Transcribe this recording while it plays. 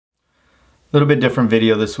little bit different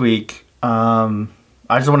video this week. I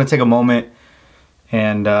just want to take a moment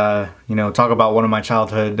and you know, talk about one of my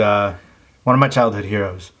childhood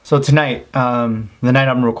heroes. So tonight, the night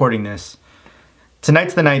I'm recording this,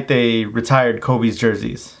 tonight's the night they retired Kobe's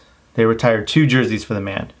jerseys. They retired 2 jerseys for the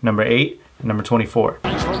man, number 8 and number 24.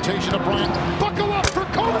 Nice rotation of Bryant. Buckle up for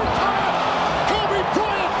Kobe Bryant. Kobe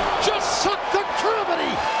Bryant just sucked the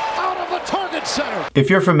gravity out of the target center. If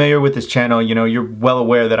you're familiar with this channel, you know, you're well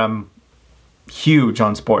aware that I'm huge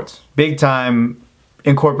on sports. Big time,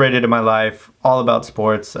 incorporated in my life, all about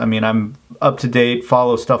sports. I mean, I'm up to date,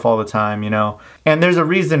 follow stuff all the time, you know. And there's a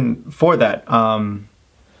reason for that.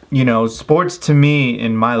 You know, sports to me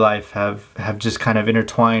in my life have just kind of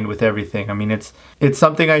intertwined with everything. I mean, it's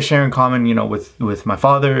something I share in common, you know, with my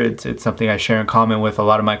father. It's something I share in common with a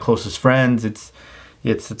lot of my closest friends. It's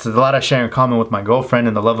a lot I share in common with my girlfriend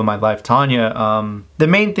and the love of my life, Tanya. The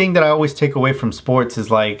main thing that I always take away from sports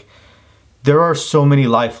is like, there are so many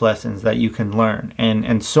life lessons that you can learn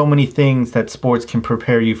and so many things that sports can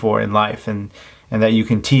prepare you for in life and that you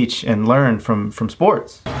can teach and learn from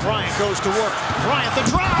sports. Bryant goes to work. Bryant the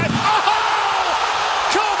drive. Oh!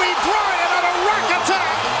 Kobe Bryant on a rack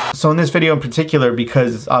attack. So in this video in particular,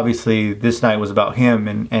 because obviously this night was about him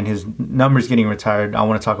and his numbers getting retired, I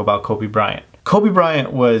want to talk about Kobe Bryant. Kobe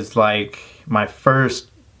Bryant was like my first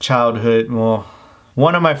childhood, well,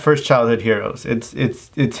 one of my first childhood heroes.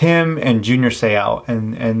 It's him and Junior Seau,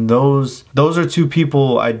 and those are 2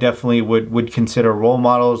 people I definitely would consider role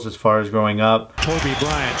models as far as growing up. Kobe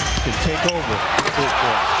Bryant can take over.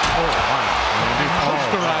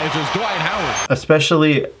 Posterizes Dwight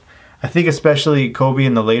Howard. I think especially Kobe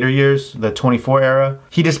in the later years, the 24 era.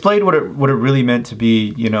 He displayed what it really meant to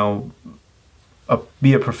be, you know,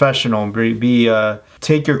 be a professional,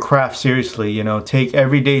 take your craft seriously, you know, take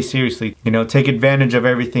every day seriously, you know, take advantage of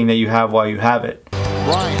everything that you have while you have it.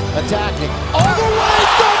 Bryant attacking all the way,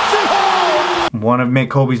 dumps it home! One of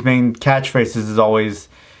Kobe's main catchphrases is always,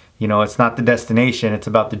 you know, it's not the destination, it's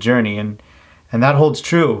about the journey, and that holds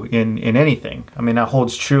true in anything. I mean, that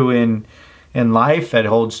holds true in life, it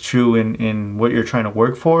holds true in what you're trying to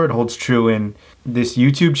work for, it holds true in this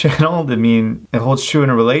YouTube channel, I mean, it holds true in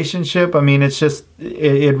a relationship. I mean, it's just,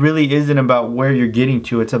 it really isn't about where you're getting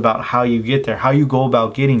to, it's about how you get there, how you go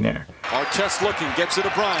about getting there. Artest looking, gets it to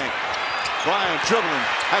Bryant. Bryant dribbling,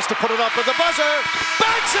 has to put it up with the buzzer,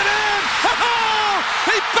 banks it in!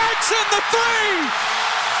 He banks in the 3!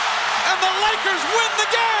 And the Lakers win the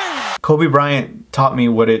game! Kobe Bryant taught me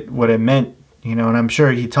what it meant, you know, and I'm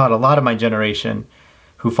sure he taught a lot of my generation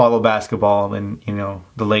who follow basketball and, you know,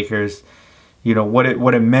 the Lakers, you know, what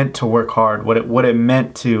it meant to work hard, what it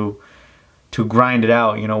meant to grind it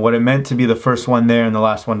out, you know, what it meant to be the first one there and the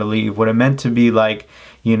last one to leave, what it meant to be like,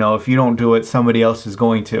 you know, if you don't do it, somebody else is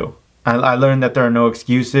going to. I learned that there are no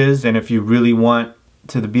excuses, and if you really want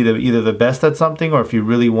to be either the best at something, or if you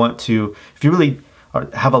really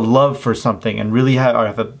have a love for something and really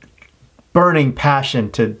have a burning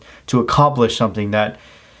passion to accomplish something, that,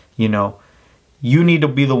 you know, you need to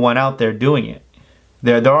be the one out there doing it.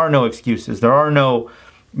 There are no excuses. There are no,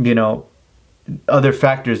 you know, other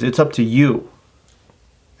factors. It's up to you.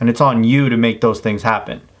 And it's on you to make those things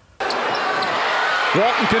happen.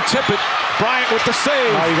 Walton can tip it. Bryant with the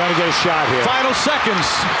save. Oh, you gotta get a shot here. Final seconds.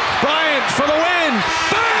 Bryant for the win.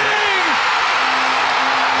 Bang!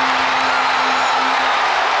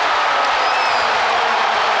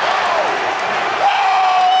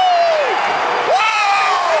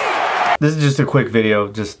 This is just a quick video,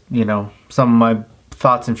 just, you know, some of my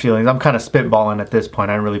thoughts and feelings. I'm kind of spitballing at this point.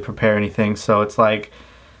 I didn't really prepare anything, so it's like,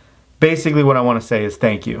 basically what I want to say is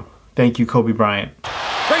thank you. Thank you, Kobe Bryant.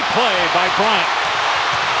 Great play by Bryant.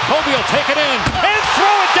 Kobe will take it in and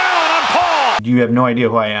throw it down on Paul. You have no idea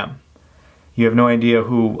who I am. You have no idea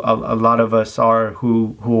who a lot of us are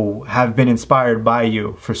who have been inspired by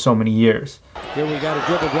you for so many years. Here we got a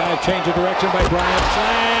dribble drive, change of direction by Bryant,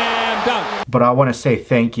 slam dunk. But I want to say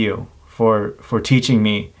thank you for teaching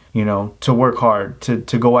me, you know, to work hard,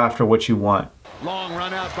 to go after what you want. Long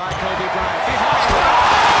run out by Kobe Bryant. Behind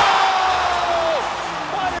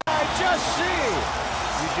what did I just see?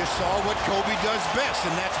 You just saw what Kobe does best,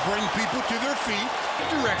 and that's bring people to their feet,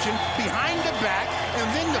 direction, behind the back, and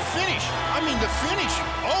then the finish. I mean, the finish.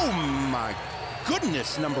 Oh my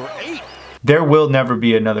goodness, number 8. There will never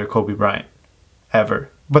be another Kobe Bryant, ever.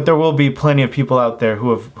 But there will be plenty of people out there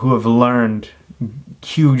who have learned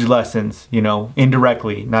huge lessons, you know,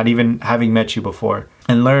 indirectly, not even having met you before,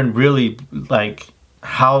 and learned really like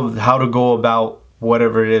how to go about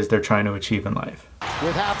whatever it is they're trying to achieve in life.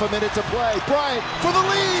 With half a minute to play, Bryant for the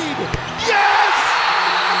lead. Yes!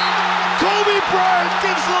 Kobe Bryant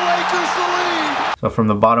gives the Lakers the lead. So from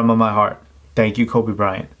the bottom of my heart, Thank you, Kobe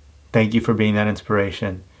Bryant. Thank you for being that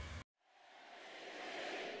inspiration.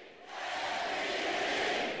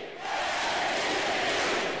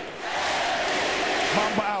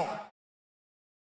 Mamba out.